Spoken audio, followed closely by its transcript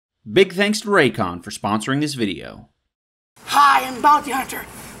Big thanks to Raycon for sponsoring this video. Hi, I'm Bounty Hunter,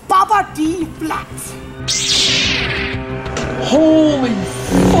 Baba D. Flats. Holy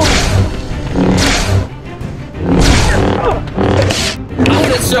fuck! I'm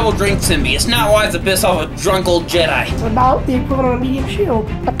gonna several drinks in me. It's not wise to piss off a drunk old Jedi. It's about the equivalent of a medium shield.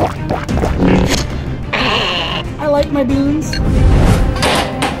 I like my beans.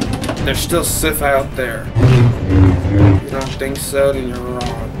 There's still Sith out there. If you don't think so, then you're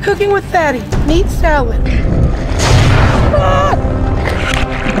wrong. Cooking with Fatty, meat salad.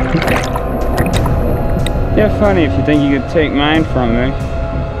 Yeah, funny if you think you could take mine from me.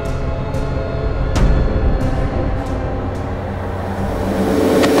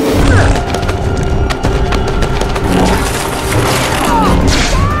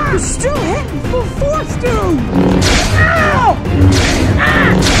 You're still hitting full force, dude! Ow!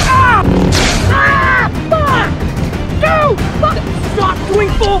 Ah! Ah! Ah! Fuck! Dude! Fuck! Stop doing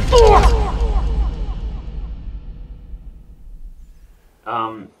full force!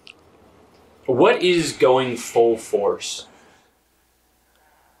 What is going full force?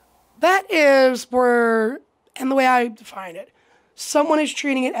 That is where, and the way I define it, someone is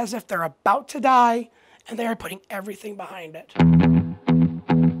treating it as if they're about to die, and they are putting everything behind it.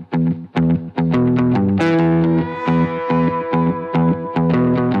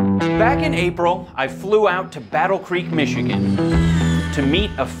 Back in April, I flew out to Battle Creek, Michigan to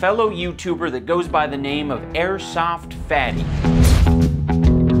meet a fellow YouTuber that goes by the name of Airsoft Fatty.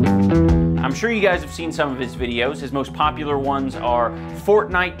 I'm sure you guys have seen some of his videos. His most popular ones are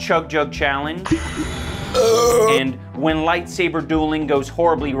Fortnite Chug Jug Challenge and When Lightsaber Dueling Goes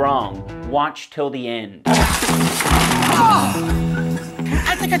Horribly Wrong. Watch till the end. I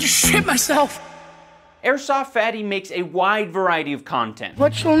think I just shit myself. Airsoft Fatty makes a wide variety of content.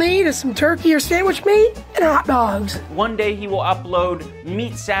 What you'll need is some turkey or sandwich meat and hot dogs. One day he will upload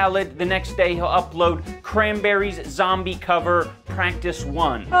meat salad, the next day he'll upload Cranberries Zombie Cover Practice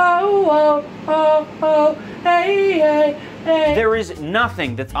 1. Oh, hey, hey, hey. There is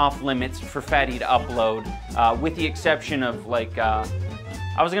nothing that's off limits for Fatty to upload, with the exception of like, I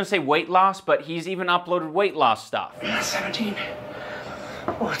was gonna say weight loss, but he's even uploaded weight loss stuff. 17.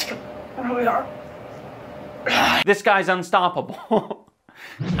 Oh, let's go. Really hard. This guy's unstoppable.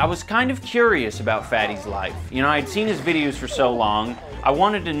 I was kind of curious about Fatty's life. You know, I'd seen his videos for so long. I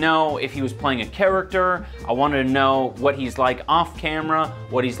wanted to know if he was playing a character. I wanted to know what he's like off camera,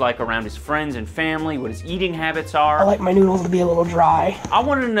 what he's like around his friends and family, what his eating habits are. I like my noodles to be a little dry. I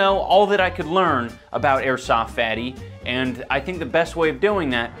wanted to know all that I could learn about Airsoft Fatty, and I think the best way of doing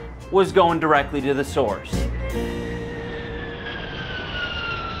that was going directly to the source.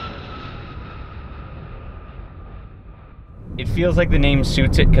 It feels like the name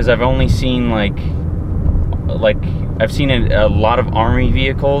suits it because I've only seen I've seen a lot of army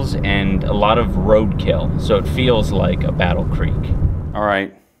vehicles and a lot of roadkill, so it feels like a Battle Creek. All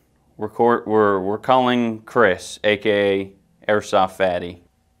right, we're calling Chris, aka Airsoft Fatty.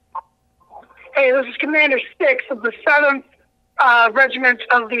 Hey, this is Commander 6 of the 7th Regiment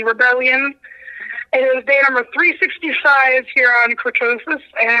of the Rebellion. It is day number 365 here on Kurtosis,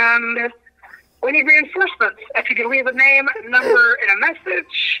 and we need reinforcements. If you can leave a name, number, and a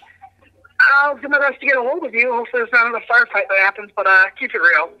message, I'll do my best to get a hold of you. Hopefully there's not another firefight that happens, but keep it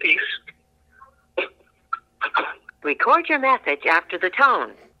real. Peace. Record your message after the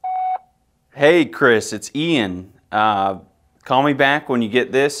tone. Hey Chris, it's Ian. Call me back when you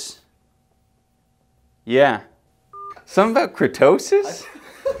get this. Yeah. Something about Kurtosis?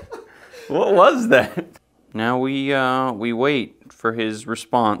 What was that? Now we wait for his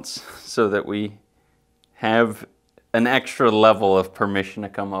response so that we have an extra level of permission to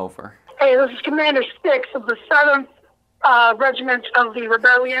come over. Hey, this is Commander 6 of the 7th Regiment of the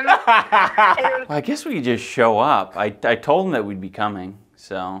Rebellion. Well, I guess we could just show up. I told him that we'd be coming,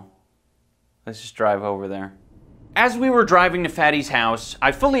 so let's just drive over there. As we were driving to Fatty's house,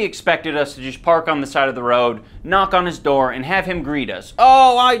 I fully expected us to just park on the side of the road, knock on his door, and have him greet us.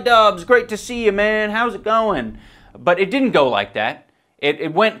 Oh, hi Dubs, great to see you, man. How's it going? But it didn't go like that.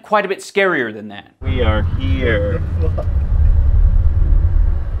 It went quite a bit scarier than that. We are here.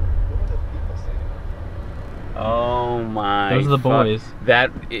 Oh my. Those are the boys.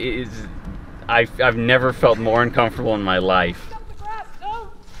 That is, I've never felt more uncomfortable in my life. Stop the grass,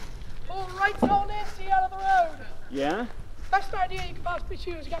 no! Pull right tall Nancy out of the road. Yeah? Best idea you could possibly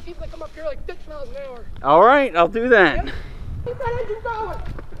choose. You got people that come up here like 50 miles an hour. All right, I'll do that. Yep. Keep that engine going.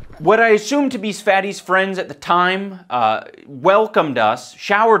 What I assumed to be Fatty's friends at the time welcomed us,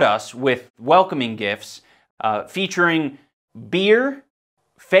 showered us with welcoming gifts featuring beer,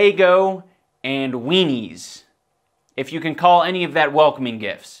 Faygo, and weenies. if you can call any of that welcoming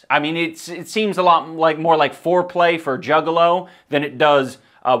gifts. I mean, it seems a lot more like foreplay for Juggalo than it does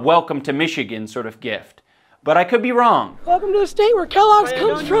a welcome to Michigan sort of gift. But I could be wrong. Welcome to the state where Kellogg's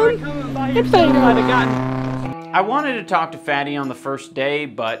comes from. I wanted to talk to Fatty on the first day,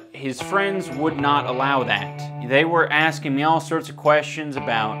 but his friends would not allow that. They were asking me all sorts of questions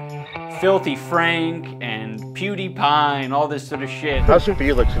about Filthy Frank and PewDiePie and all this sort of shit. How's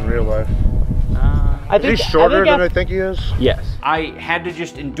Felix in real life? Is he shorter than I think he is? Yes. I had to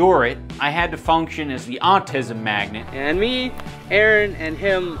just endure it. I had to function as the autism magnet. And me, Aaron, and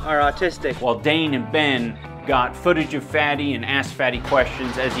him are autistic. While Dane and Ben got footage of Fatty and asked Fatty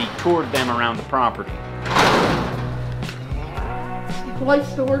questions as he toured them around the property. The light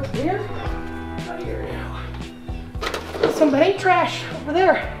still works here. Right here now. Some hay trash over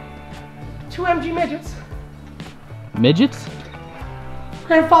there. 2 MG midgets. Midgets?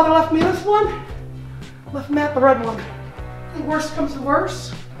 Grandfather left me this one. Left Matt the red one. The worst comes to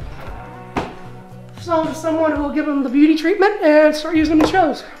worst. Sell them to someone who will give them the beauty treatment and start using them in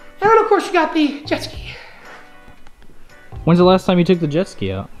shows. And then of course you got the jet ski. When's the last time you took the jet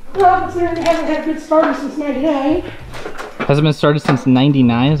ski out? Well, considering it hasn't had a good starter since 99. Hasn't been started since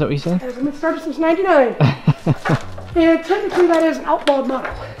 99, is that what you said? Hasn't been started since 99. And technically that is an outlawed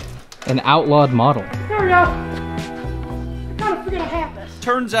model. An outlawed model. There we go. I kind of forget I had this.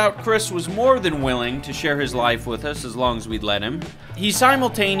 Turns out Chris was more than willing to share his life with us as long as we'd let him. He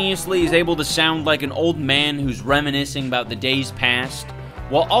simultaneously is able to sound like an old man who's reminiscing about the days past,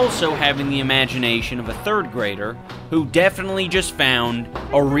 while also having the imagination of a 3rd grader who definitely just found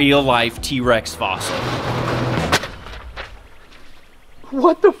a real-life T-Rex fossil.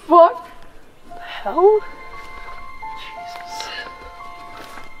 What the fuck? The hell? Jesus.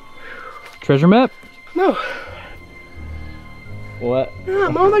 Treasure map? No. What? Yeah,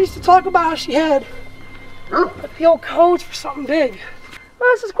 Mama used to talk about how she had the old codes for something big.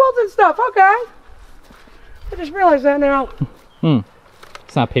 Oh, this is quilting stuff, okay. I just realized that now.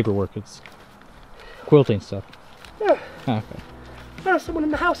 It's not paperwork, it's quilting stuff. Yeah. Oh, okay. There's someone in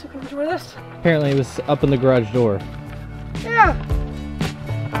the house who can enjoy this. Apparently it was up in the garage door. Yeah.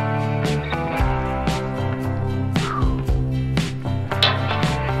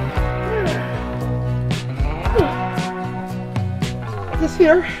 This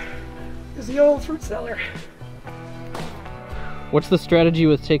here is the old fruit cellar. What's the strategy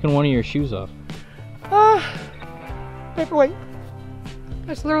with taking one of your shoes off? Paperweight.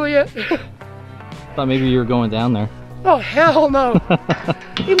 That's literally it. Thought maybe you were going down there. Oh, hell no.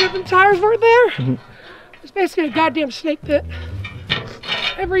 Even if the tires weren't there, it's basically a goddamn snake pit.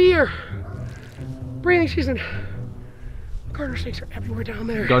 Every year. Breeding season. Garter snakes are everywhere down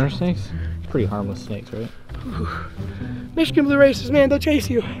there. Garter snakes? Pretty harmless snakes, right? Michigan blue races, man, they'll chase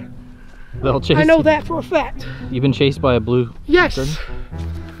you. They'll chase I know you. that for a fact. You've been chased by a blue? Yes. garden?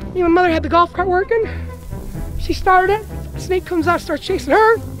 My mother had the golf cart working. She started it. The snake comes out, starts chasing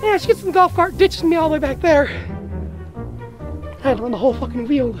her. Yeah, she gets in the golf cart, ditches me all the way back there. I had to run the whole fucking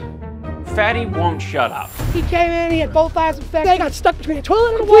field. Fatty won't shut up. He came in, he had both eyes infected. They got stuck between the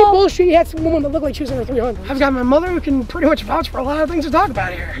toilet and the wall. Bullshit, he had some woman that looked like she was under 300. I've got my mother who can pretty much vouch for a lot of things to talk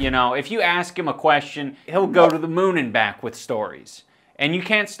about here. You know, if you ask him a question, he'll go to the moon and back with stories. And you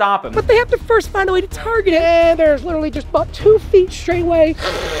can't stop him. But they have to first find a way to target it. And there's literally just about 2 feet straight away,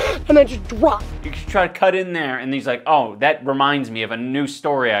 and then just drop. You can try to cut in there, and he's like, oh, that reminds me of a new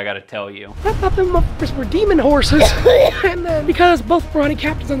story I gotta tell you. I thought them motherfuckers were demon horses. And then, because both marauding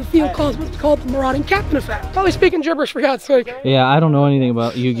captains on the field caused what's called the marauding captain effect. Probably speaking gibberish, for God's sake. Yeah, I don't know anything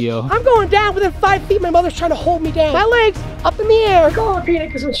about Yu-Gi-Oh! I'm going down within 5 feet. My mother's trying to hold me down. My legs up in the air. I call her peanut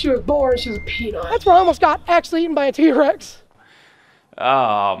because when she was born, she was a peanut. That's where I almost got actually eaten by a T-Rex.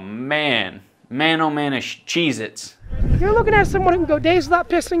 Oh, man. Man, oh man, Cheez-Its. You're looking at someone who can go days without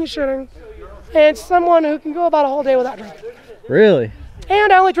pissing and shitting, and someone who can go about a whole day without drinking. Really?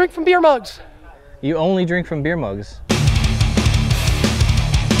 And I only drink from beer mugs. You only drink from beer mugs?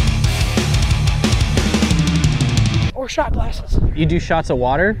 Or shot glasses. You do shots of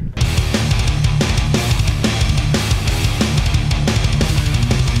water?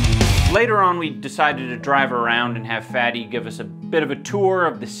 Later on, we decided to drive around and have Fatty give us a bit of a tour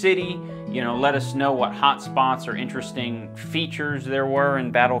of the city, you know, let us know what hot spots or interesting features there were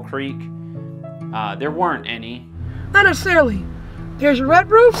in Battle Creek. There weren't any. Not necessarily. There's your red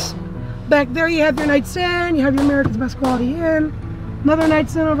roofs. Back there you have your Night's Inn, you have your America's Best Quality Inn. Another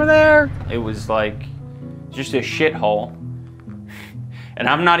Night's Inn over there. It was like just a shithole. And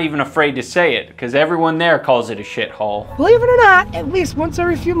I'm not even afraid to say it, because everyone there calls it a shithole. Believe it or not, at least once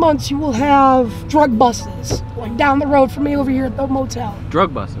every few months you will have drug buses, like down the road from me over here at the motel.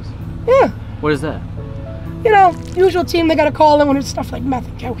 Drug buses? Yeah. What is that? You know, usual team they gotta call in when it's stuff like meth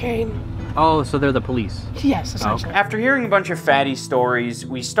and cocaine. Oh, so they're the police? Yes, essentially. After hearing a bunch of Fatty stories,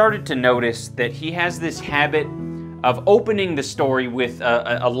 we started to notice that he has this habit of opening the story with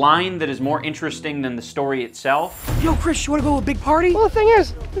a line that is more interesting than the story itself. Yo, Chris, you wanna go to a big party? Well, the thing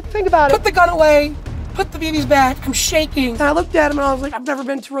is, think about it. Put the gun away, put the BBs back, I'm shaking. And I looked at him and I was like, I've never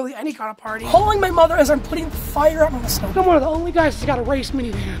been to really any kind of party. Holding my mother as I'm putting the fire up on the stove. I'm one of the only guys that's got a race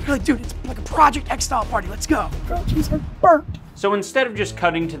minivan. You're like, dude, it's like a Project X style party, let's go. Girl, cheese are burnt. So instead of just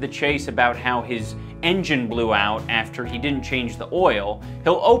cutting to the chase about how his engine blew out after he didn't change the oil,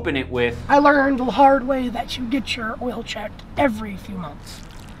 he'll open it with, I learned the hard way that you get your oil checked every few months.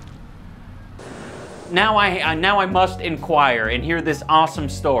 Now I must inquire and hear this awesome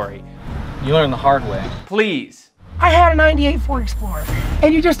story. You learned the hard way. Please. I had a 98 Ford Explorer,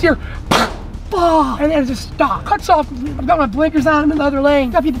 and you just hear, and then it just stops. Cuts off. I've got my blinkers on, I'm in the other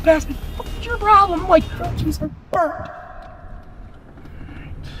lane. Got people past me. What's your problem? I'm like, oh, geez, I'm burnt.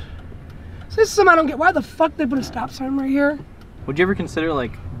 So this is something I don't get. Why the fuck they put a stop sign right here? Would you ever consider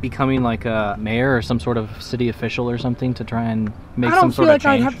like becoming like a mayor or some sort of city official or something to try and make some sort of change?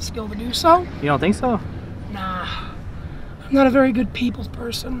 I don't feel like I'd have the skill to do so. You don't think so? Nah. I'm not a very good people's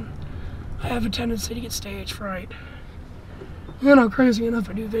person. I have a tendency to get stage fright. You know, crazy enough,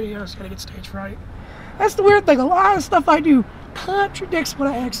 I do videos, I get stage fright. That's the weird thing. A lot of stuff I do contradicts what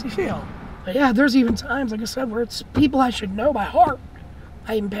I actually feel. But yeah, there's even times, like I said, where it's people I should know by heart.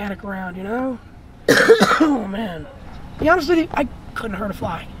 I even panic around, you know? Oh, man. To be honest with you, I couldn't hurt a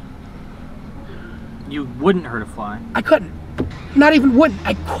fly. You wouldn't hurt a fly? I couldn't. Not even wouldn't,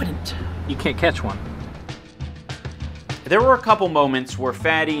 I couldn't. You can't catch one. There were a couple moments where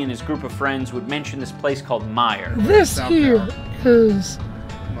Fatty and his group of friends would mention this place called Meyer. This here is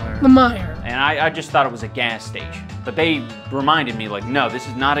the Meyer. And I just thought it was a gas station. But they reminded me, like, no, this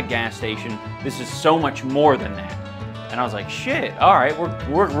is not a gas station. This is so much more than that. And I was like, shit, all right,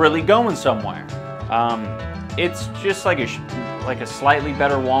 we're really going somewhere. It's just like a slightly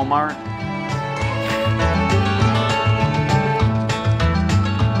better Walmart.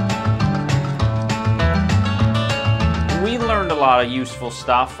 We learned a lot of useful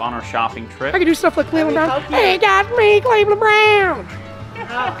stuff on our shopping trip. I could do stuff like Cleveland Brown. Hey, got me, Cleveland Brown.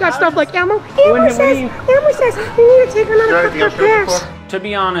 Got stuff like Elmo. Elmo says, you need to take another pass. To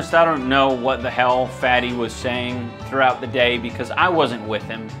be honest, I don't know what the hell Fatty was saying throughout the day because I wasn't with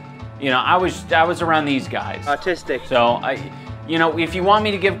him. You know, I was around these guys. Autistic. So you know, if you want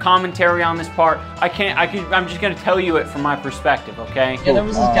me to give commentary on this part, I'm just gonna tell you it from my perspective, okay? Yeah, there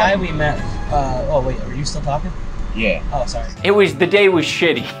was this guy we met. Oh wait, are you still talking? Yeah. Oh, sorry. The day was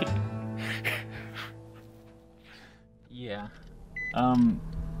shitty. Yeah.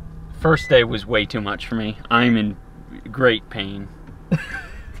 First day was way too much for me. I'm in great pain.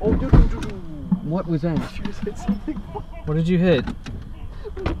 Oh, dude. What was that? You just hit something. What did you hit?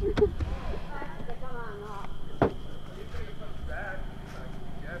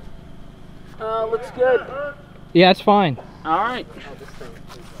 Looks good. Yeah, it's fine. All right.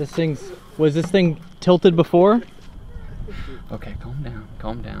 Was this thing tilted before? Okay, calm down,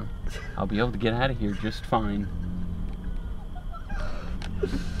 calm down. I'll be able to get out of here just fine. I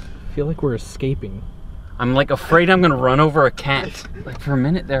feel like we're escaping. I'm like afraid I'm gonna run over a cat. Like for a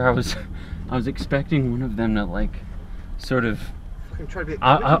minute there, I was expecting one of them to like sort of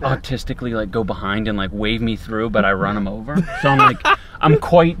autistically like go behind and like wave me through, but I run them over. So I'm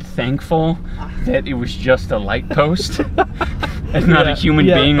quite thankful that it was just a light post and not a human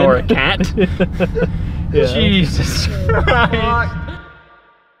being or a cat. Jesus Christ. That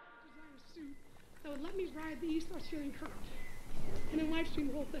would let me ride the East Australian current and then live stream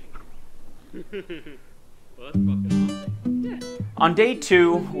the whole thing. Well, that's fucking awesome. Yeah. On day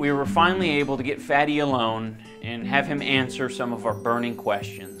 2, we were finally able to get Fatty alone and have him answer some of our burning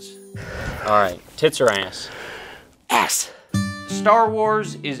questions. All right, tits or ass? Ass. Star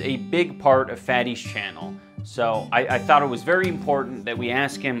Wars is a big part of Fatty's channel, so I thought it was very important that we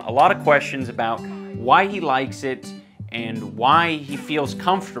ask him a lot of questions about why he likes it and why he feels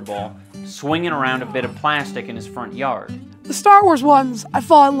comfortable swinging around a bit of plastic in his front yard. The Star Wars ones, I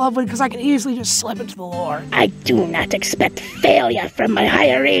fall in love with because I can easily just slip into the lore. I do not expect failure from my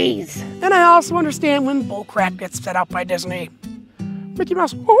hirees. And I also understand when bullcrap gets set up by Disney. Mickey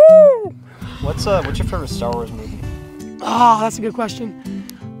Mouse, oh! What's your favorite Star Wars movie? Oh, that's a good question.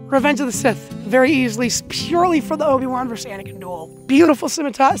 Revenge of the Sith, very easily, purely for the Obi-Wan versus Anakin duel. Beautiful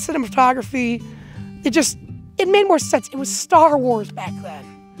cinematography. It made more sense. It was Star Wars back then.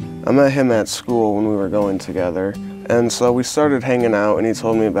 I met him at school when we were going together, and so we started hanging out, and he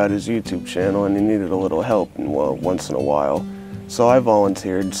told me about his YouTube channel, and he needed a little help once in a while. So I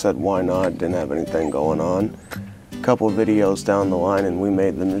volunteered, said why not, didn't have anything going on. A couple of videos down the line and we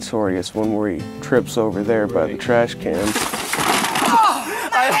made the notorious one where he trips over there by the trash can.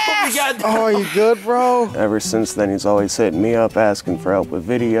 I hope you got that. Oh, you good, bro? Ever since then, he's always hitting me up, asking for help with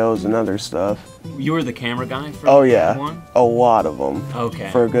videos and other stuff. You were the camera guy for that one? A lot of them.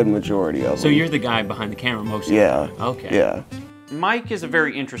 Okay. For a good majority of them. So you're the guy behind the camera most of the time? Okay. Yeah. Mike is a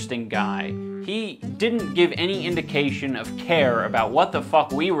very interesting guy. He didn't give any indication of care about what the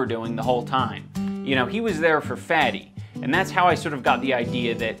fuck we were doing the whole time. You know, he was there for Fatty. And that's how I sort of got the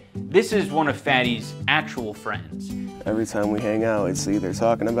idea that this is one of Fatty's actual friends. Every time we hang out, it's either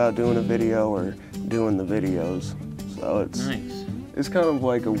talking about doing a video or doing the videos. So it's nice. It's kind of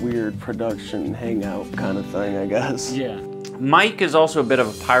like a weird production hangout kind of thing, I guess. Yeah. Mike is also a bit of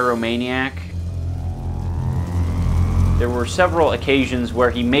a pyromaniac. There were several occasions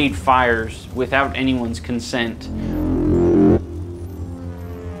where he made fires without anyone's consent.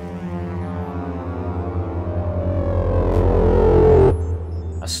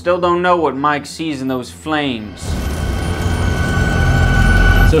 I still don't know what Mike sees in those flames.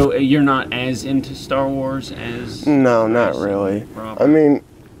 So you're not as into Star Wars as... No, not really. I mean,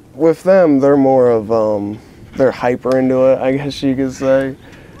 with them, they're more of, they're hyper into it, I guess you could say.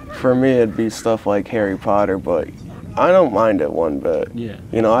 For me, it'd be stuff like Harry Potter, but I don't mind it one bit. Yeah.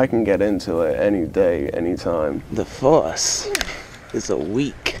 You know, I can get into it any day, anytime. The Force is a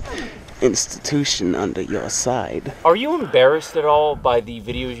weak institution under your side. Are you embarrassed at all by the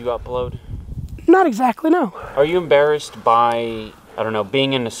videos you upload? Not exactly, no. Are you embarrassed by, I don't know,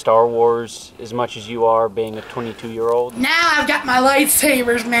 being into Star Wars as much as you are being a 22-year-old? Now I've got my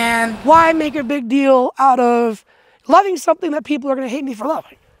lightsabers, man. Why make a big deal out of loving something that people are going to hate me for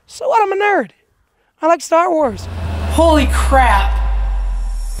loving? So what? I'm a nerd. I like Star Wars. Holy crap.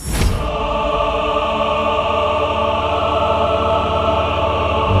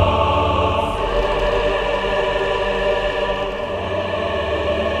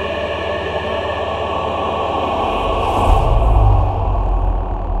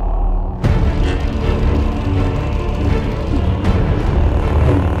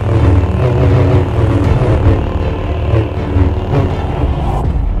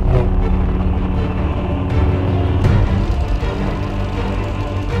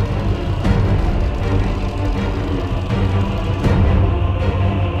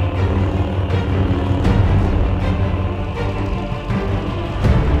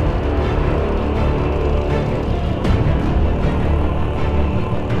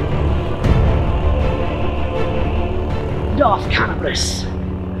 Darth Cannabis,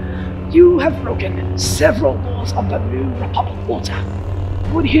 you have broken several laws of the New Republic Water.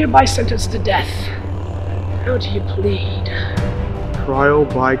 You would hereby sentenced to death. How do you plead? Trial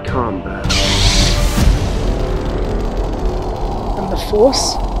by combat. And the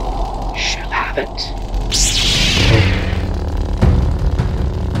Force shall have it.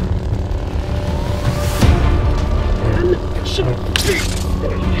 And should be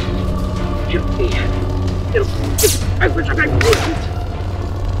guilty. I wish I could do it.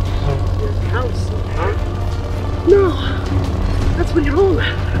 Your council, huh? No, that's when you're old.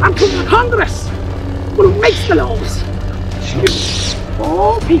 I'm from the Congress. We'll make the laws. You,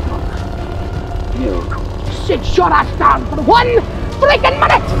 all people, you sit your ass down for 1 freaking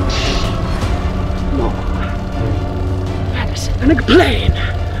minute. No, Madison, and explain.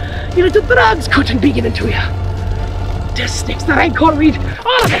 You let the drugs couldn't be given to you. Death sticks, the rancor weed,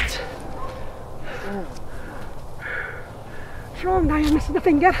 all of it. Strong, now you're missing a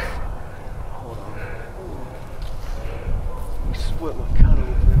finger. Hold on. You split my cut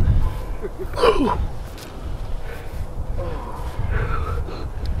open.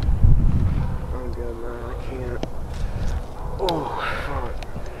 I'm good, man. I can't. Oh,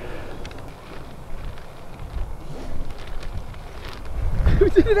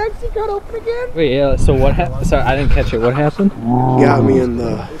 fuck. Did it actually cut open again? Wait, yeah, so what happened? Sorry, I didn't catch it. What happened? Got me in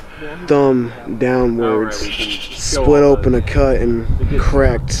the thumb downwards. Split open a cut and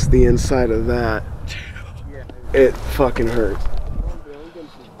cracked the inside of that. It fucking hurt.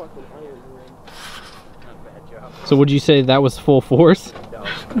 So would you say that was full force?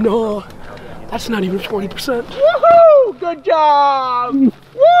 No, that's not even 40%. Woohoo! Good job!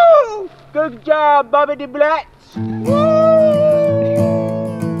 Woo! Good job, Bobby de Blatt!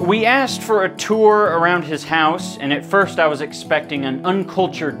 We asked for a tour around his house, and at first I was expecting an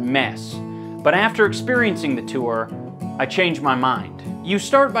uncultured mess. But after experiencing the tour, I changed my mind. You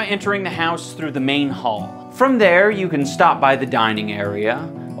start by entering the house through the main hall. From there, you can stop by the dining area,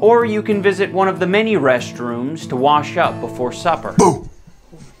 or you can visit one of the many restrooms to wash up before supper.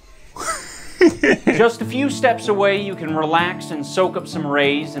 Just a few steps away, you can relax and soak up some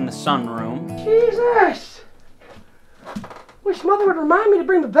rays in the sunroom. Jesus! Wish Mother would remind me to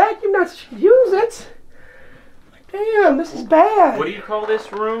bring the vacuum nuts so she could use it. Damn, this is bad. What do you call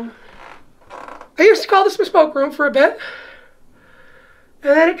this room? I used to call this my smoke room for a bit.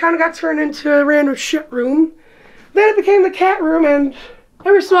 And then it kind of got turned into a random shit room. Then it became the cat room, and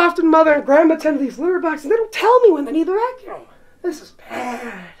every so often Mother and Grandma tend to these litter boxes, and they don't tell me when they need the vacuum. This is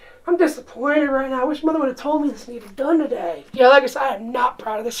bad. I'm disappointed right now. I wish Mother would have told me this needed done today. Yeah, like I said, I am not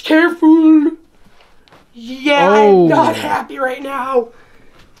proud of this. Careful. Yeah, I'm not happy right now.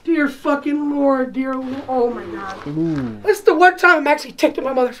 Dear fucking Lord, dear Lord. Oh my God. This is the one time I'm actually ticked at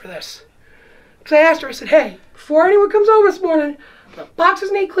my mother for this. Because I asked her, I said, hey, before anyone comes over this morning, the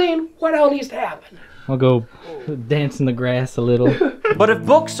boxes need clean, what hell needs to happen? I'll go dance in the grass a little. But if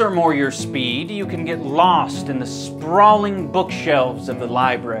books are more your speed, you can get lost in the sprawling bookshelves of the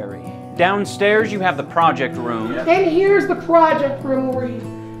library. Downstairs, you have the project room. And here's the project room where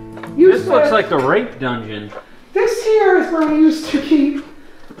you This looks like the rape dungeon. This here is where we used to keep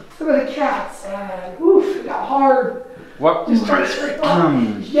some of the cats, and oof, it got hard. What? Just trying to scrape up.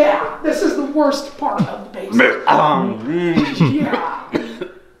 Yeah, this is the worst part of the basement. Yeah.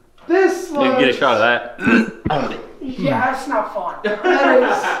 This was... Get a shot of that. Yeah, it's not fun.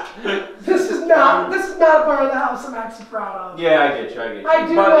 This is not a part of the house I'm actually proud of. Yeah, I get you. I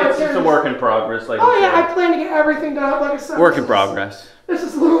do but like it's a work in progress. Like oh yeah, I plan to get everything done. Like I said, work in progress. This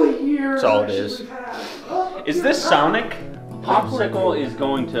is literally years. That's all it is. Is this Sonic? Popsicle is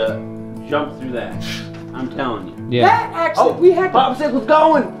going to jump through that. I'm telling you. Yeah. That actually, we had Popsicle's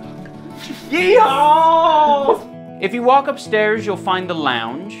going. Yeehaw! If you walk upstairs, you'll find the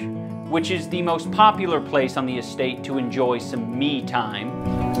lounge, which is the most popular place on the estate to enjoy some me time.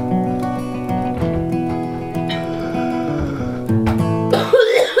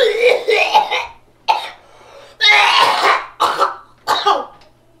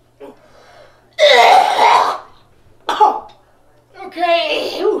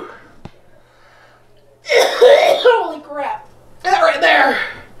 Okay. Holy crap. That right there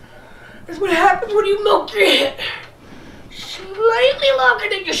is what happens when you milk your hit. Slightly longer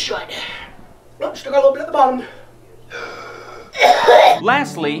than you should. Oh, still got a little bit at the bottom.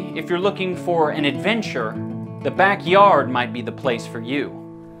 Lastly, if you're looking for an adventure, the backyard might be the place for you.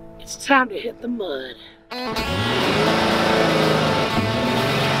 It's time to hit the mud.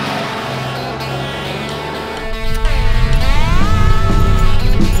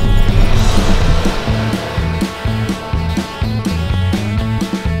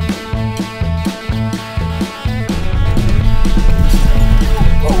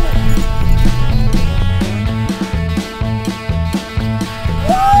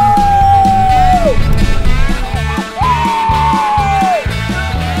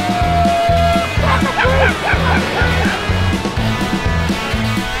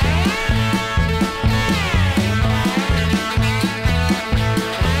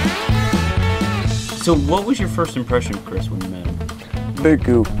 So what was your first impression of Chris when you met him? Big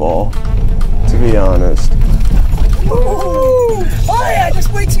goofball, to be honest. Ooh! Oh yeah,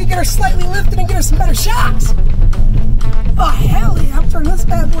 just wait till you get her slightly lifted and get her some better shots. Oh hell yeah, I'm turning this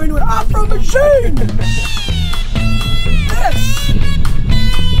bad boy into an off-road machine. This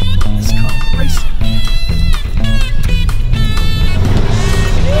is called racing.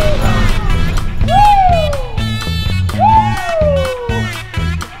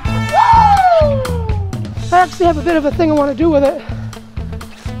 I actually have a bit of a thing I want to do with it.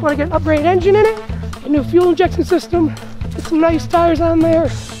 I want to get an upgraded engine in it, a new fuel injection system, get some nice tires on there,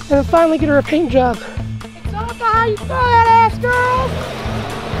 and then finally get her a paint job. It's all about how you throw that ass, girl!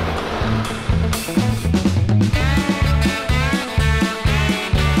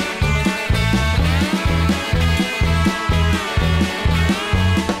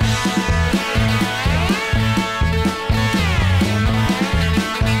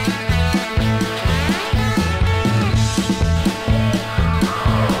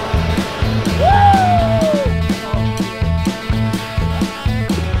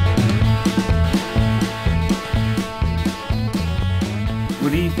 What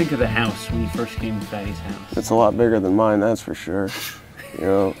do you think of the house when you first came to Fatty's house? It's a lot bigger than mine, that's for sure. You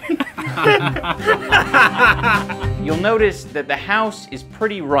know. You'll notice that the house is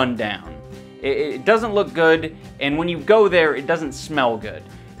pretty run down. It doesn't look good, and when you go there, it doesn't smell good.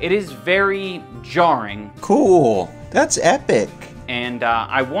 It is very jarring. Cool. That's epic. And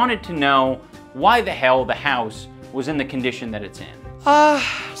I wanted to know why the hell the house was in the condition that it's in.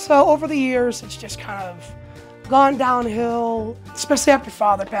 So over the years, it's just kind of gone downhill, especially after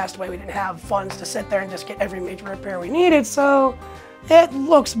Father passed away. We didn't have funds to sit there and just get every major repair we needed, so it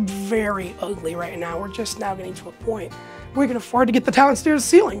looks very ugly right now. We're just now getting to a point where we can afford to get the downstairs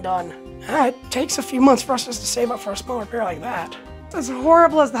ceiling done. It takes a few months for us just to save up for a small repair like that. As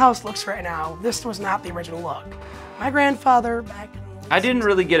horrible as the house looks right now, this was not the original look. My grandfather back in I didn't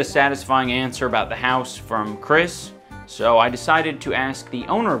really get a satisfying answer about the house from Chris, so I decided to ask the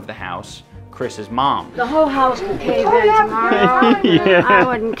owner of the house, Chris's mom. The whole house could cave in tomorrow. Yeah. I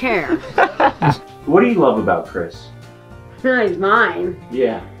wouldn't care. What do you love about Chris? He's mine.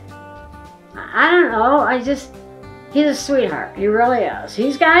 Yeah. I don't know. He's a sweetheart. He really is.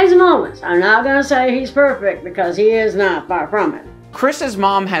 He's got his moments. I'm not going to say he's perfect because he is not, far from it. Chris's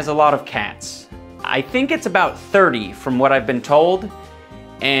mom has a lot of cats. I think it's about 30 from what I've been told,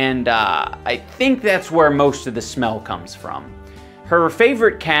 and I think that's where most of the smell comes from. Her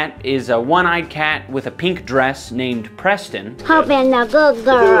favorite cat is a one-eyed cat with a pink dress named Preston. Hoping the good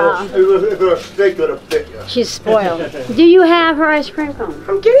girl. She's spoiled. Do you have her ice cream cone?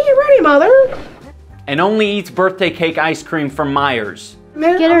 I'm getting you ready, Mother. And only eats birthday cake ice cream from Myers.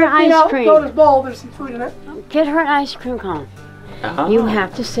 Get her ice cream. Go to this bowl, there's some food in it. Get her an ice cream cone. You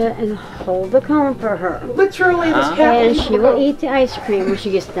have to sit and hold the cone for her. Literally, this cat and she will eat the ice cream. When she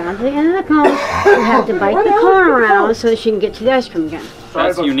gets down to the end of the cone, you have to bite the cone around so that she can get to the ice cream again.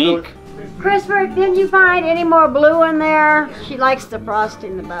 That's unique. Christopher, didn't you find any more blue in there? She likes the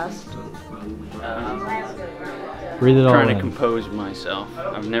frosting the best. Breathe it all Trying in. to compose myself.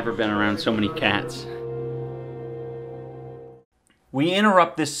 I've never been around so many cats. We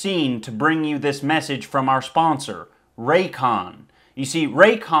interrupt this scene to bring you this message from our sponsor, Raycon. You see,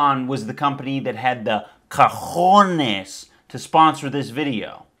 Raycon was the company that had the cojones to sponsor this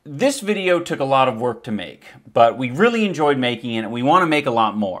video. This video took a lot of work to make, but we really enjoyed making it and we want to make a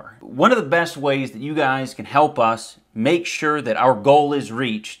lot more. One of the best ways that you guys can help us make sure that our goal is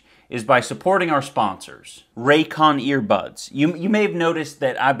reached is by supporting our sponsors, Raycon earbuds. You may have noticed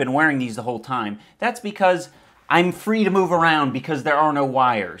that I've been wearing these the whole time. That's because I'm free to move around because there are no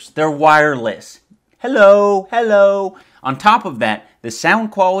wires. They're wireless. Hello, hello. On top of that, the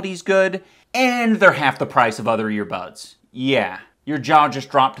sound quality's good and they're half the price of other earbuds. Yeah, your jaw just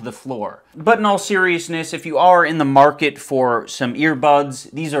dropped to the floor. But in all seriousness, if you are in the market for some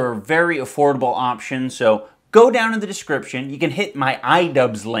earbuds, these are very affordable options, so go down in the description. You can hit my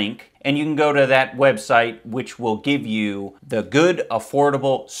iDubbbz link and you can go to that website which will give you the good,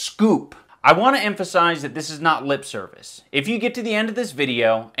 affordable scoop. I want to emphasize that this is not lip service. If you get to the end of this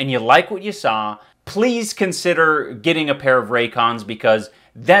video and you like what you saw, please consider getting a pair of Raycons because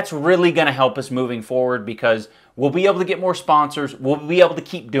that's really going to help us moving forward because we'll be able to get more sponsors, we'll be able to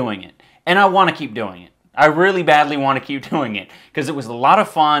keep doing it. And I want to keep doing it. I really badly want to keep doing it because it was a lot of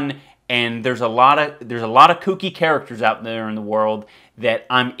fun and there's a lot of kooky characters out there in the world that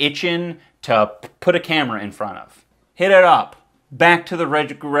I'm itching to put a camera in front of. Hit it up. Back to the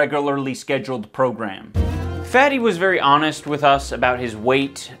regularly scheduled program. Fatty was very honest with us about his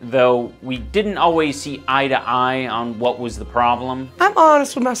weight, though we didn't always see eye to eye on what was the problem. I'm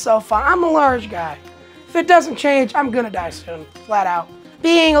honest with myself. I'm a large guy. If it doesn't change, I'm gonna die soon, flat out.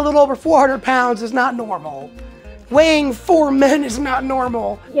 Being a little over 400 pounds is not normal. Weighing 4 men is not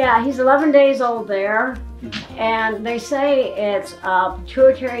normal. Yeah, he's 11 days old there, and they say it's a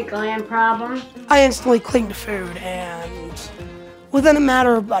pituitary gland problem. I instantly cling to food, and within a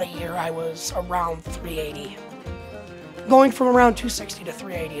matter of about a year, I was around 380. Going from around 260 to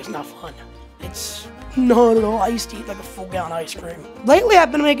 380 is not fun. It's not at all. I used to eat like a full gallon ice cream. Lately,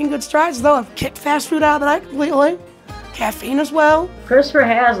 I've been making good strides, though. I've kicked fast food out of the night completely. Caffeine as well. Christopher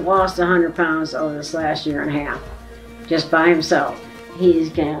has lost 100 pounds over this last year and a half, just by himself. He's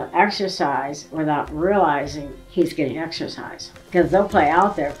gonna exercise without realizing he's getting exercise. Because they'll play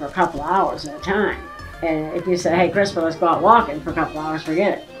out there for a couple hours at a time. And if you say, hey, Christopher, let's go out walking for a couple hours,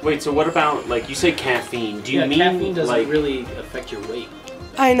 forget it. Wait, so what about, like, you say caffeine. Do you mean, caffeine doesn't like, really affect your weight?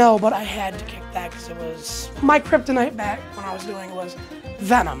 I know, but I had to kick that because it was my kryptonite back when I was doing it was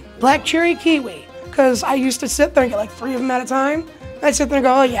Venom. Black cherry kiwi. Because I used to sit there and get like 3 of them at a time. I'd sit there and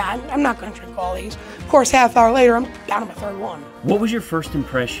go, oh yeah, I'm not going to drink all these. Of course, half hour later, I'm down to my 3rd one. What was your first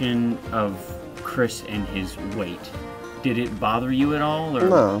impression of Chris and his weight? Did it bother you at all?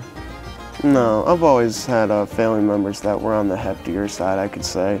 Or? No, I've always had family members that were on the heftier side, I could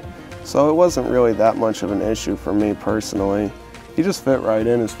say. So it wasn't really that much of an issue for me personally. He just fit right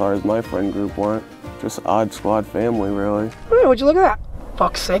in as far as my friend group went. Just odd squad family, really. Hey, would you look at that?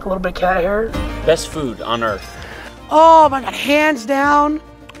 Fuck's sake, a little bit of cat hair. Best food on earth. Oh my god, hands down.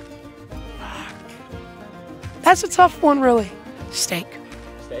 Fuck. That's a tough one, really. Steak.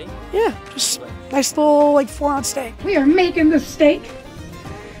 Steak? Yeah, just Nice little, like, 4-ounce steak. We are making this steak.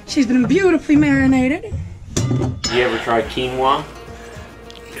 She's been beautifully marinated. You ever tried quinoa?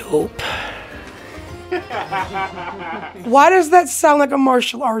 Nope. Why does that sound like a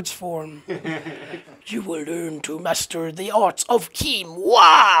martial arts form? You will learn to master the arts of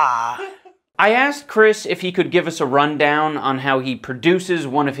quinoa. I asked Chris if he could give us a rundown on how he produces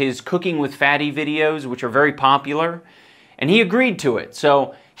one of his Cooking with Fatty videos, which are very popular, and he agreed to it.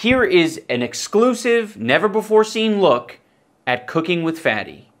 So here is an exclusive, never-before-seen look at Cooking with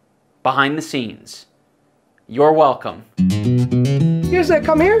Fatty, behind the scenes. You're welcome. Here's that,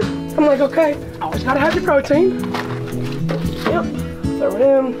 come here. I'm like, okay, always gotta have your protein. Yep, throw it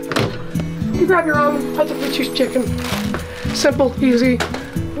in. You grab your own, I typically choose chicken. Simple, easy.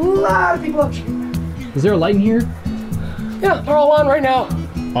 A lot of people love chicken. Is there a light in here? Yeah, they're all on right now.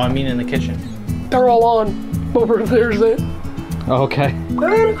 Oh, I mean in the kitchen. They're all on. Over there's it. Oh, okay.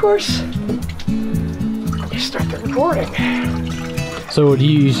 And of course, you start the recording. So do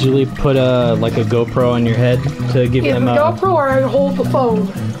you usually put like a GoPro on your head to give them a GoPro or I hold the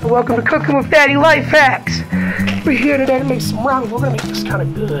phone. Welcome to Cooking with Fatty Life Hacks. We're here today to make some ramen. We're gonna make this kind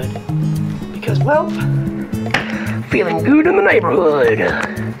of good. Because, well, feeling good in the neighborhood.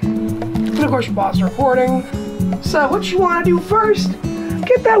 And of course, your boss is recording. So what you wanna do first,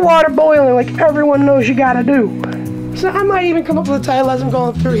 get that water boiling like everyone knows you gotta do. So I might even come up with a title as I'm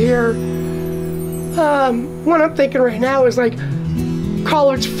going through here. What I'm thinking right now is like,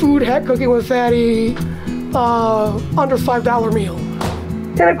 college food hack, Cooking with Fatty, under $5 meal.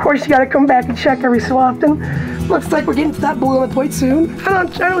 And of course, you gotta come back and check every so often. Looks like we're getting to that boiling point soon. I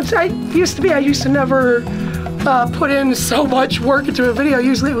used to never put in so much work into a video.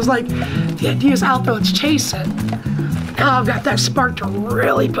 Usually it was like, the idea's out there, let's chase it. Now I've got that spark to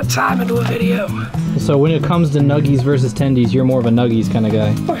really put time into a video. So when it comes to nuggies versus tendies, you're more of a nuggies kind of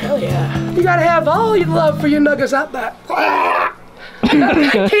guy. Oh, hell yeah. You gotta have all your love for your nuggets out there.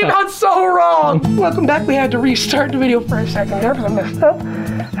 That came out so wrong. Welcome back. We had to restart the video for a second there because I messed up.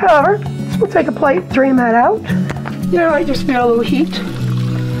 However, we'll take a plate, drain that out. You know, I just feel a little heat.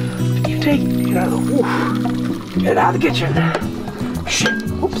 You take, you know, get it out of the kitchen. Shit.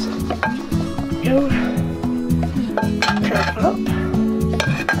 Oops. You turn it up.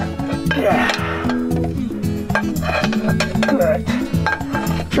 Yeah. All right.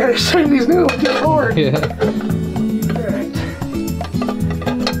 Try to save these noodles. Good lord. Yeah.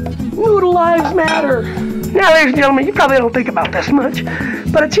 Noodle lives matter. Now, ladies and gentlemen, you probably don't think about this much,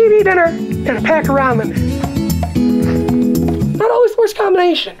 but a TV dinner and a pack of ramen, not always the worst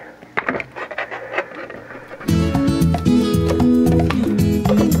combination.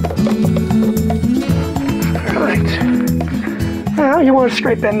 All right. Now, you want to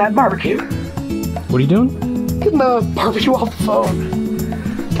scrape in that barbecue. What are you doing? Getting the barbecue off the phone.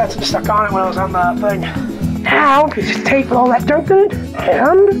 Got some stuck on it when I was on the thing. Now, you just take all that junk in it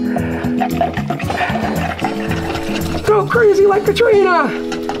and go crazy like Katrina.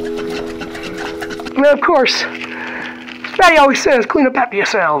 And of course, Fatty always says, clean up after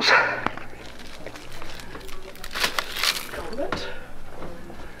yourselves.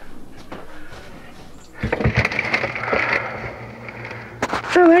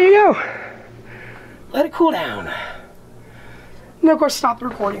 So there you go. Let it cool down. And of course, stop the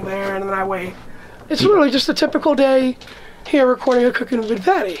recording there, and then I wait. It's really just a typical day here recording a Cooking with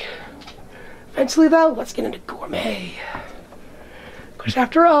Fatty. Eventually though, let's get into gourmet. Because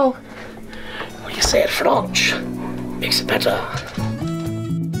after all, when you say it French, makes it better.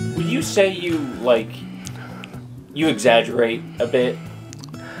 Would you say you exaggerate a bit?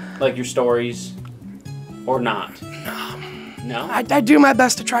 Like your stories? Or not? No? I do my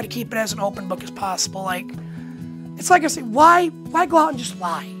best to try to keep it as an open book as possible. Like, it's like I say, why go out and just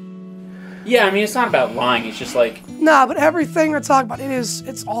lie? Yeah, I mean, it's not about lying, it's just like... Nah, but everything we're talking about,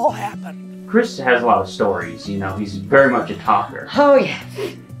 it's all happened. Chris has a lot of stories, you know, he's very much a talker. Oh, yeah.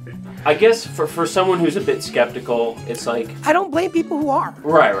 I guess for someone who's a bit skeptical, it's like... I don't blame people who are.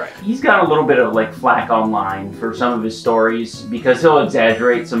 Right. He's got a little bit of, like, flack online for some of his stories because he'll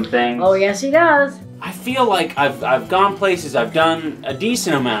exaggerate some things. Oh, yes, he does. I feel like I've gone places, I've done a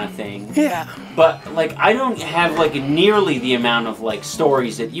decent amount of things. Yeah. But, like, I don't have, like, nearly the amount of, like,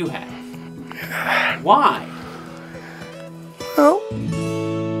 stories that you have. Why? Oh.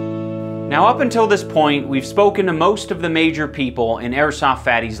 Now, up until this point, we've spoken to most of the major people in Airsoft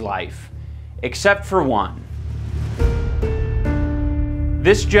Fatty's life, except for one.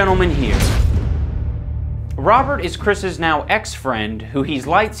 This gentleman here. Robert is Chris's now ex-friend, who he's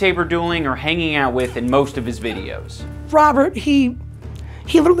lightsaber dueling or hanging out with in most of his videos. Robert, he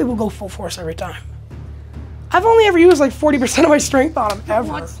literally will go full force every time. I've only ever used like 40% of my strength on him,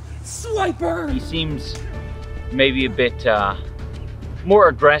 ever. Swiper! He seems maybe a bit more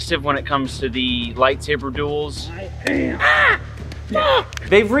aggressive when it comes to the lightsaber duels.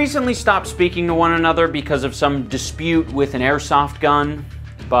 They've recently stopped speaking to one another because of some dispute with an airsoft gun,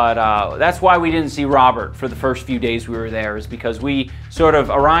 but that's why we didn't see Robert for the first few days we were there, is because we sort of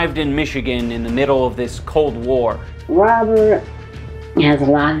arrived in Michigan in the middle of this Cold War. Robert has a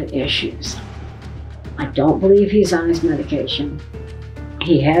lot of issues. I don't believe he's on his medication.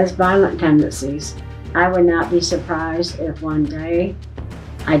 He has violent tendencies. I would not be surprised if one day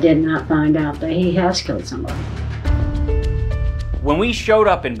I did not find out that he has killed somebody. When we showed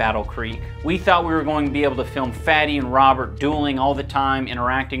up in Battle Creek, we thought we were going to be able to film Fatty and Robert dueling all the time,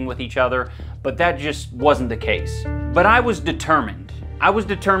 interacting with each other, but that just wasn't the case. But I was determined. I was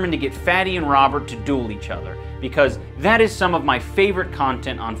determined to get Fatty and Robert to duel each other, because that is some of my favorite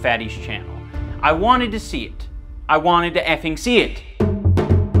content on Fatty's channel. I wanted to see it. I wanted to effing see it.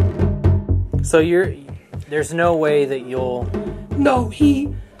 So there's no way that you'll... No,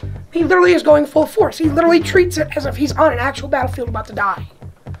 he literally is going full force. He literally treats it as if he's on an actual battlefield about to die.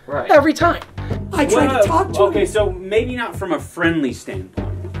 Right. Every time. I try to talk to him. Okay, so maybe not from a friendly standpoint.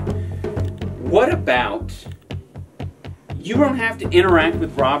 What about... You don't have to interact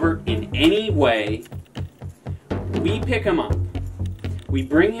with Robert in any way. We pick him up. We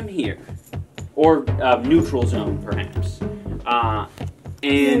bring him here. Or neutral zone, perhaps.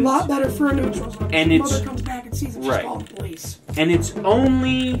 It's a lot better for a neutral zone. And His mother comes back and sees him, just call the police. And it's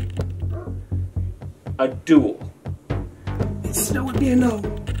only a duel. It still would be a no.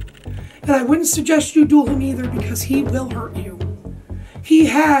 And I wouldn't suggest you duel him either, because he will hurt you. He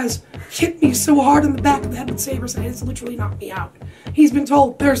has hit me so hard in the back of the head with sabers that it's literally knocked me out. He's been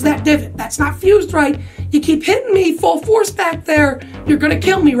told, there's that divot. That's not fused right. You keep hitting me full force back there. You're gonna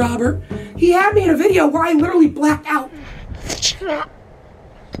kill me, Robert. He had me in a video where I literally blacked out.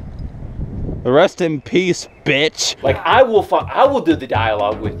 Rest in peace, bitch. Like, I will do the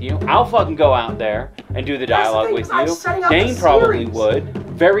dialogue with you. I'll fucking go out there and do the dialogue with you. Dane probably would.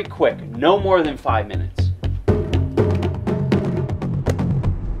 Very quick. No more than 5 minutes.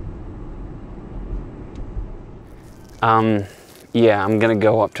 Yeah, I'm gonna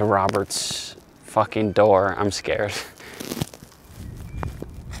go up to Robert's fucking door. I'm scared.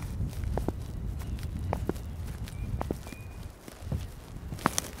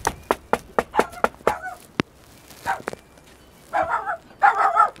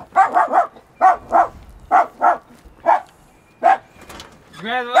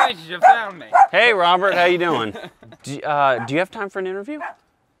 Congratulations, you found me. Hey, Robert, how you doing? Do you have time for an interview?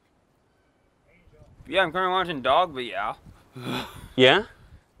 Yeah, I'm currently watching dog, but yeah. Yeah?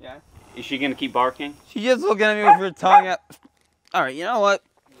 Yeah. Is she gonna keep barking? She's just looking at me with her tongue out. Alright, you know what?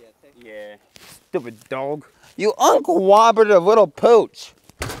 Yeah. Stupid dog. You uncooperative little pooch.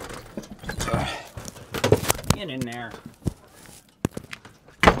 Get in there.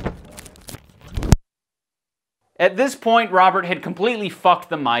 At this point, Robert had completely fucked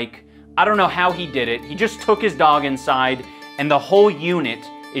the mic. I don't know how he did it. He just took his dog inside, and the whole unit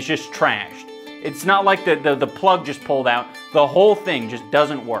is just trashed. It's not like the plug just pulled out. The whole thing just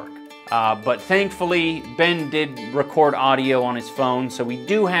doesn't work. But thankfully, Ben did record audio on his phone, so we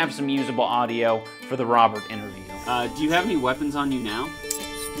do have some usable audio for the Robert interview. Do you have any weapons on you now?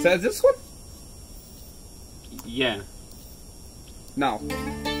 Says this one? Yeah. No.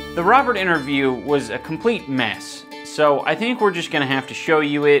 The Robert interview was a complete mess, so I think we're just gonna have to show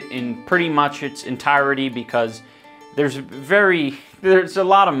you it in pretty much its entirety, because there's a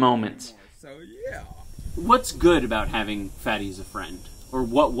lot of moments. So yeah. What's good about having Fatty as a friend? Or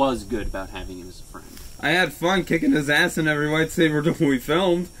what was good about having him as a friend? I had fun kicking his ass in every lightsaber duel we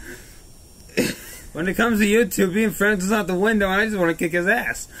filmed. When it comes to YouTube, being friends is out the window, and I just want to kick his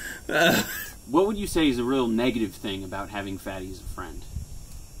ass. What would you say is a real negative thing about having Fatty as a friend?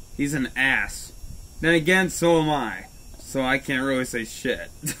 He's an ass. Then again, so am I. So I can't really say shit.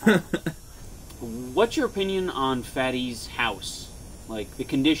 What's your opinion on Fatty's house? Like, the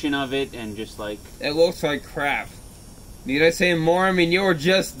condition of it, and just like... It looks like crap. Need I say more? I mean, you were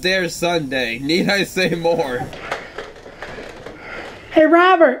just there Sunday. Need I say more? Hey,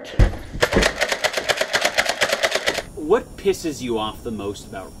 Robert! What pisses you off the most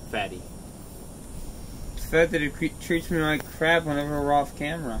about Fatty? The fact that he treats me like crap whenever we're off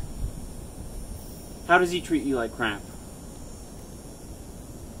camera. How does he treat you like crap?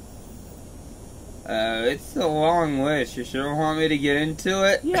 It's a long list. You sure want me to get into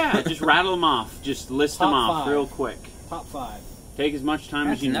it? Yeah, just rattle them off. Just list them off real quick. Top 5. Take as much time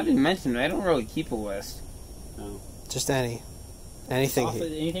as you need. Not even mentioned, I don't really keep a list. No. Just anything. Anything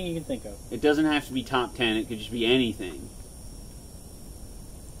you can think of. It doesn't have to be top 10. It could just be anything.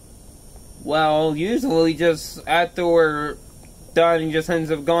 Well, usually just after we're done, he just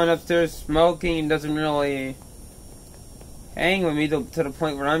ends up going upstairs smoking and doesn't really hang with me to the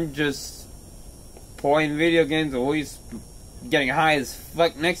point where I'm just playing video games or he's getting high as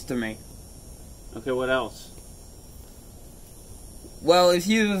fuck next to me. Okay, what else? Well, if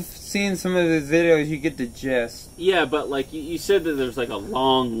you've seen some of his videos, you get the gist. Yeah, but like you said that there's like a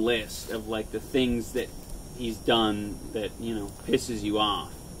long list of like the things that he's done that, you know, pisses you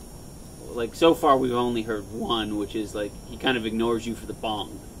off. Like so far we've only heard one, which is like he kind of ignores you for the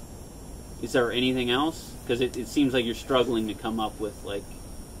bong. Is there anything else? Because it seems like you're struggling to come up with like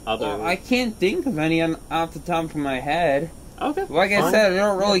other... Well, I can't think of any off the top of my head. Okay. Like I said, I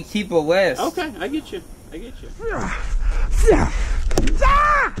don't really keep a list. Okay, I get you. I get you.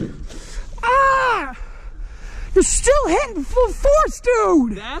 You're still hitting full force,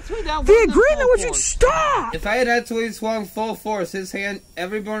 dude! That's what that was. The agreement was you stop! If I had actually swung full force, his hand,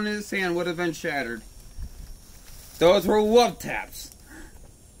 every bone in his hand would have been shattered. Those were love taps.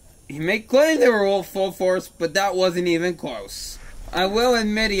 He may claim they were full force, but that wasn't even close. I will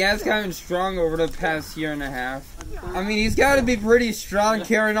admit he has gotten strong over the past year and a half. I mean, he's got to be pretty strong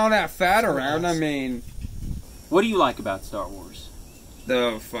carrying all that fat around. I mean... What do you like about Star Wars?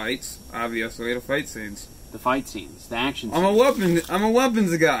 The fights, obviously, the fight scenes. The fight scenes, the action scenes. I'm a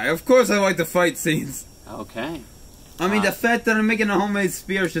weapons guy. Of course I like the fight scenes. Okay. I mean, the fact that I'm making a homemade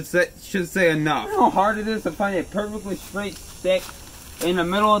spear should say enough. You know how hard it is to find a perfectly straight stick in the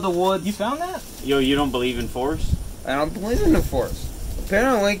middle of the woods? You found that? Yo, you don't believe in Force? I don't believe in the Force.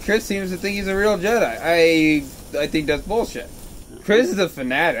 Apparently, Chris seems to think he's a real Jedi. I think that's bullshit. Chris is a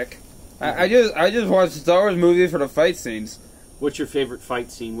fanatic. I just watched Star Wars movies for the fight scenes. What's your favorite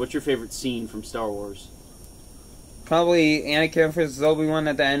fight scene? What's your favorite scene from Star Wars? Probably Anakin versus Obi-Wan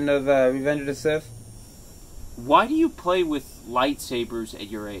at the end of Revenge of the Sith. Why do you play with lightsabers at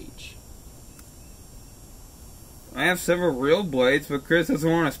your age? I have several real blades, but Chris doesn't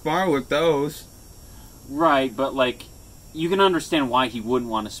want to spar with those. Right, but like, you can understand why he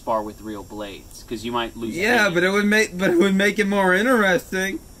wouldn't want to spar with real blades, because you might lose. Yeah, but it would make it more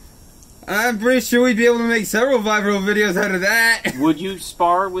interesting. I'm pretty sure we'd be able to make several viral videos out of that. Would you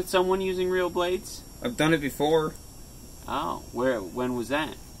spar with someone using real blades? I've done it before. Oh, when was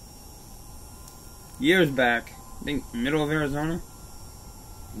that? Years back. I think middle of Arizona.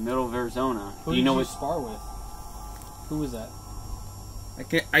 Middle of Arizona. Who do you did know you what spar with? Who was that?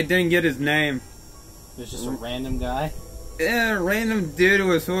 I didn't get his name. It was just a random guy? Yeah, a random dude who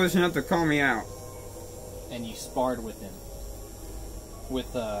was foolish enough to call me out. And you sparred with him?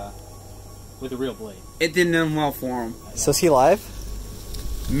 With a real blade? It didn't end well for him. So is he alive?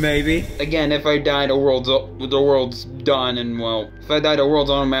 Maybe. Again, if I die, the world's done, and well, if I die, the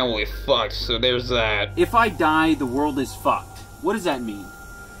world's automatically fucked, so there's that. If I die, the world is fucked. What does that mean?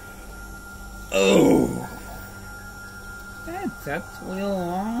 Oh. That's actually a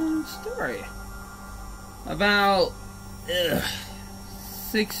long story. About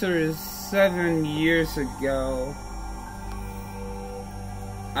 6 or 7 years ago,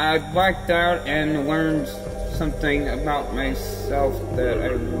 I blacked out and learned something about myself that I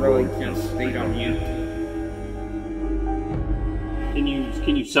really can't state on YouTube.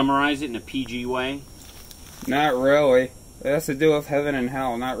 Can you summarize it in a PG way? Not really. It has to do with heaven and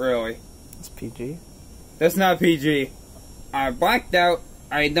hell, not really. It's PG? That's not PG. I blacked out.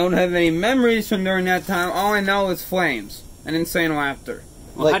 I don't have any memories from during that time. All I know is flames and insane laughter.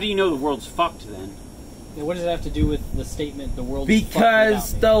 Well, how do you know the world's fucked then? Yeah, what does it have to do with the statement, the world is fucked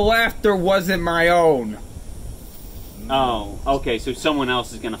Because without me? the laughter wasn't my own. Oh, okay, so someone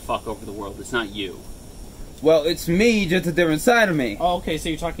else is gonna fuck over the world. It's not you. Well, it's me, just a different side of me. Oh, okay, so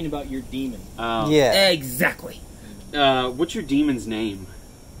you're talking about your demon. Yeah. Exactly. What's your demon's name?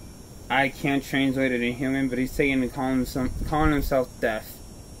 I can't translate it in human, but he's saying and calling himself death.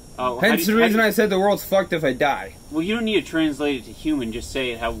 Oh, hence the reason I said the world's fucked if I die. Well, you don't need to translate it to human. Just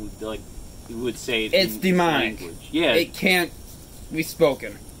say it how like you would say it. It's in demonic. language. Yeah. It can't be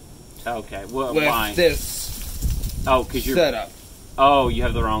spoken. Okay. Well, with why? This. Oh, because you're set up. Oh, you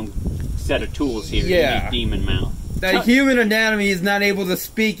have the wrong set of tools here. Yeah. You need demon mouth. The human anatomy is not able to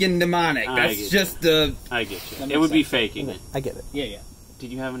speak in demonic. I That's get just the. I get you. It would be faking it. I get it. Yeah, yeah.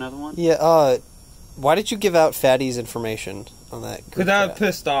 Did you have another one? Yeah, why did you give out Fatty's information on that? Because I was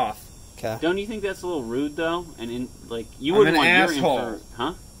pissed off. Okay. Don't you think that's a little rude though? And you I'm wouldn't an want asshole. your info,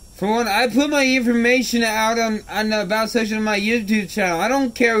 huh? For one, I put my information out on the about section of my YouTube channel. I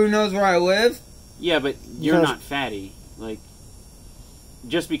don't care who knows where I live. Yeah, but you're not fatty. Like,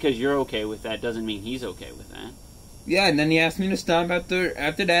 just because you're okay with that doesn't mean he's okay with that. Yeah, and then he asked me to stop after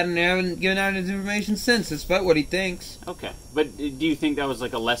that, and I haven't given out his information since, despite what he thinks. Okay, but do you think that was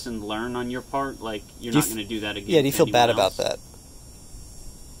like a lesson learned on your part? Like, you're not going to do that again? Yeah, do you feel bad about that?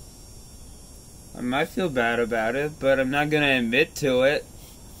 I might feel bad about it, but I'm not going to admit to it.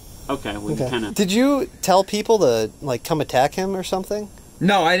 Okay, well, you kind of... Did you tell people to, like, come attack him or something?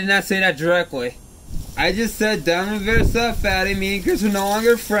 No, I did not say that directly. I just said, down with yourself, Fatty. Me and Chris are no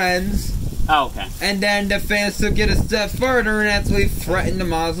longer friends. Oh, okay. And then the fans took it a step further and actually threatened to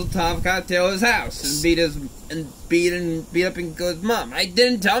Mazel Tov cocktail his house and beat up and go his mom. I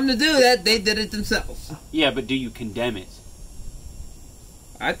didn't tell them to do that. They did it themselves. Yeah, but do you condemn it?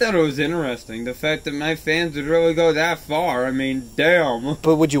 I thought it was interesting. The fact that my fans would really go that far. I mean, damn.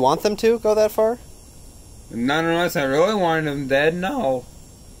 But would you want them to go that far? Not unless I really wanted them dead, no.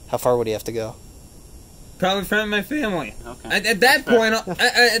 How far would he have to go? Probably in front of my family. Okay. At that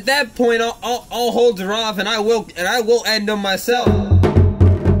point, I'll hold her off, and I will end them myself.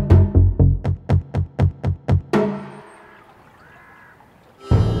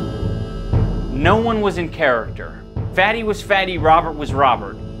 No one was in character. Fatty was Fatty, Robert was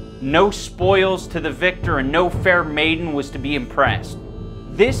Robert. No spoils to the victor, and no fair maiden was to be impressed.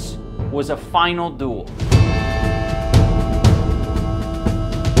 This was a final duel.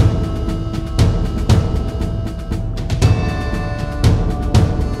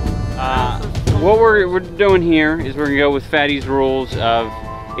 What we're doing here is we're gonna go with Fatty's rules of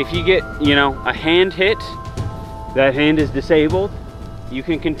if you get, a hand hit, that hand is disabled. You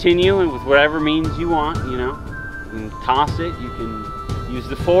can continue and with whatever means you want, You can toss it, you can use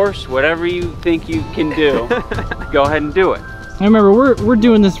the force, whatever you think you can do. Go ahead and do it. I remember we're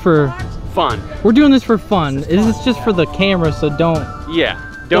doing this for fun. We're doing this for fun. Is this just for the camera? So don't. Yeah.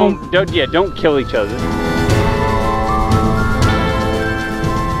 Don't kill each other.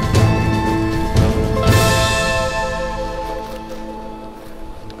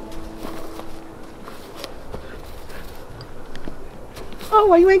 Oh,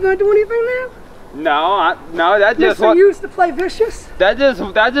 well, you ain't gonna do anything now? No, that just was. You used to play vicious. That just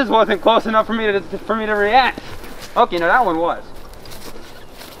wasn't close enough for me to react. Okay, now that one was.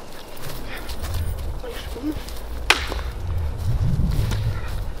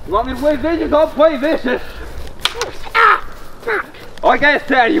 You want me to play vicious? I'll play vicious. Like I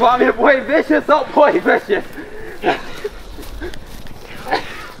said, you want me to play vicious? I'll play vicious.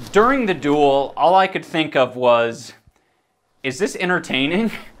 During the duel, all I could think of was, is this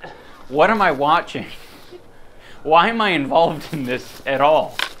entertaining? What am I watching? Why am I involved in this at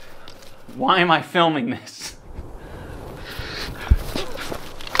all? Why am I filming this?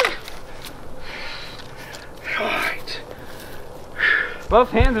 Alright. Both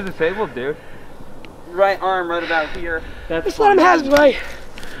hands are disabled, dude. Right arm right about here. Just let him have his way.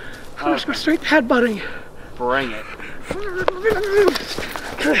 I'm just going straight to headbutting. Bring it.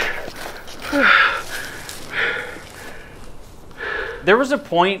 There was a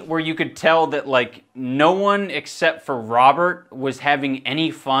point where you could tell that like no one except for Robert was having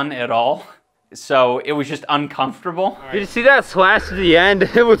any fun at all. So it was just uncomfortable. Right. Did you see that slash to the end?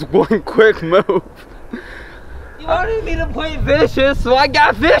 It was one quick move. You wanted me to play vicious, so I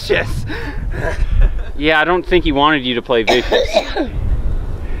got vicious. Yeah, I don't think he wanted you to play vicious.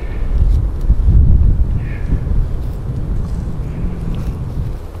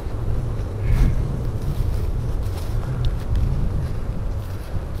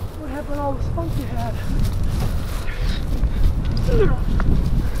 All the spunk you had.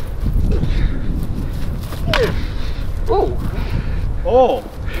 Oh!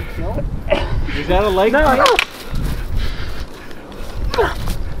 Is that a leg? No.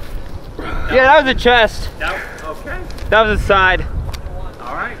 Yeah, that was the chest. Okay. That was the side.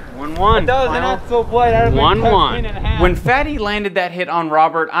 All right, 1-1. That was an actual play. 1-1. When Fatty landed that hit on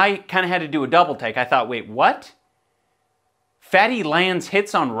Robert, I kind of had to do a double take. I thought, wait, what? Fatty lands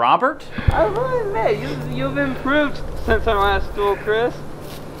hits on Robert? I will admit, you've improved since our last duel, Chris.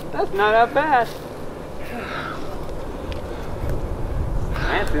 That's not that bad.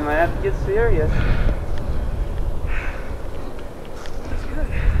 Nancy might have to get serious. That's good.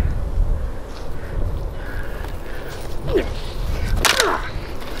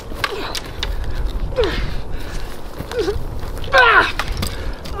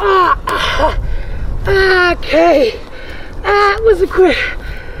 Okay. That was a quick.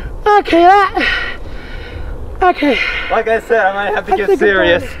 Okay, Okay. Like I said, I might have to get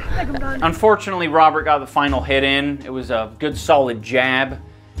serious. Unfortunately, Robert got the final hit in. It was a good solid jab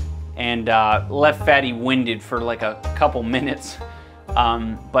and left Fatty winded for like a couple minutes.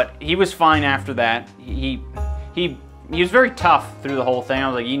 But he was fine after that. He was very tough through the whole thing. I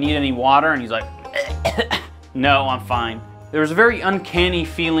was like, you need any water? And he's like, No, I'm fine. There was a very uncanny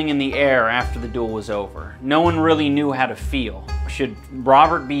feeling in the air after the duel was over. No one really knew how to feel. Should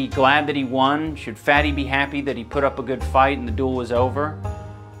Robert be glad that he won? Should Fatty be happy that he put up a good fight and the duel was over?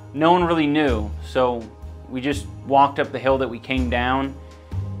 No one really knew, so we just walked up the hill that we came down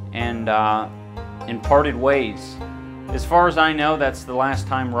and parted ways. As far as I know, that's the last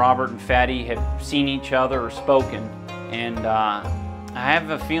time Robert and Fatty had seen each other or spoken, and I have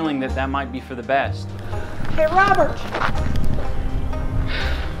a feeling that that might be for the best. Hey, Robert!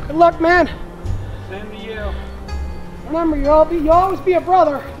 Good luck, man. Same to you. Remember, you'll always be a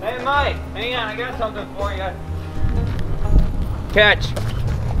brother. Hey, Mike, hang on, I got something for you. Catch.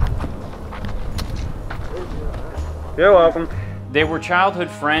 You're welcome. They were childhood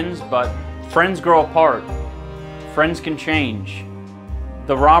friends, but friends grow apart. Friends can change.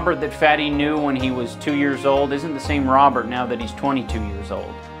 The Robert that Fatty knew when he was 2 years old isn't the same Robert now that he's 22 years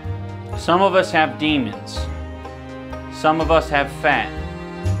old. Some of us have demons. Some of us have fat.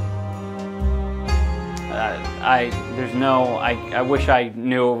 I wish I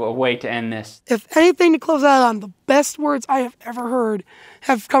knew a way to end this. If anything to close out on, the best words I have ever heard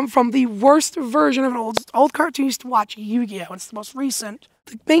have come from the worst version of an old cartoon used to watch, Yu-Gi-Oh! It's the most recent.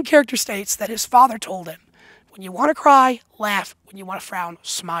 The main character states that his father told him, when you want to cry, laugh. When you want to frown,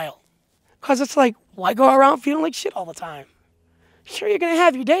 smile. Because it's like, why go around feeling like shit all the time? Sure, you're going to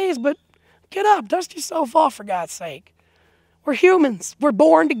have your days, but get up, dust yourself off, for God's sake. We're humans. We're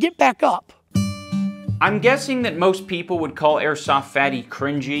born to get back up. I'm guessing that most people would call Airsoft Fatty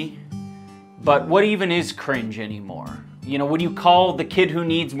cringy, but what even is cringe anymore? You know, would you call the kid who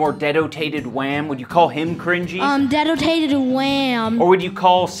needs more dedotated wham, would you call him cringy? Dedotated wham. Or would you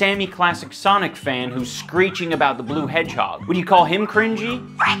call Sammy Classic Sonic fan who's screeching about the blue hedgehog? Would you call him cringy?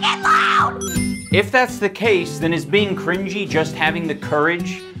 Freaking loud! If that's the case, then is being cringy just having the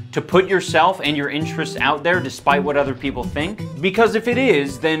courage to put yourself and your interests out there despite what other people think? Because if it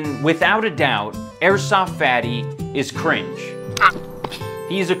is, then without a doubt, Airsoft Fatty is cringe.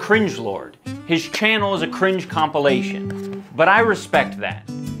 He is a cringe lord. His channel is a cringe compilation. But I respect that,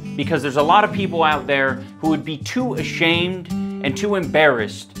 because there's a lot of people out there who would be too ashamed and too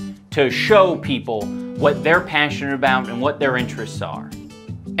embarrassed to show people what they're passionate about and what their interests are.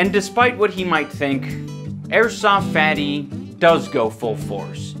 And despite what he might think, Airsoft Fatty does go full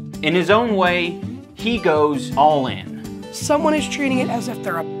force. In his own way, he goes all in. Someone is treating it as if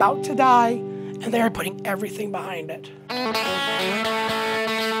they're about to die, and they are putting everything behind it.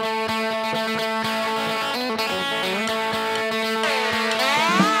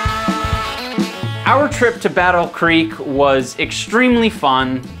 Our trip to Battle Creek was extremely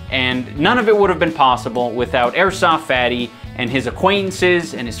fun, and none of it would have been possible without Airsoft Fatty and his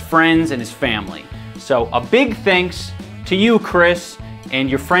acquaintances and his friends and his family. So a big thanks to you, Chris, and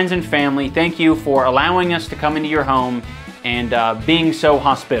your friends and family. Thank you for allowing us to come into your home and being so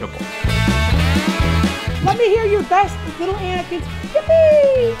hospitable. Let me hear your best little Anakin's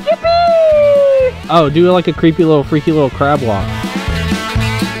yippee! Yippee! Oh, do like a creepy little, freaky little crab walk.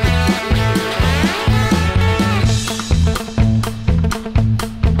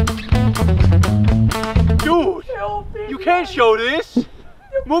 Dude, you can't show this.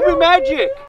 Movie magic.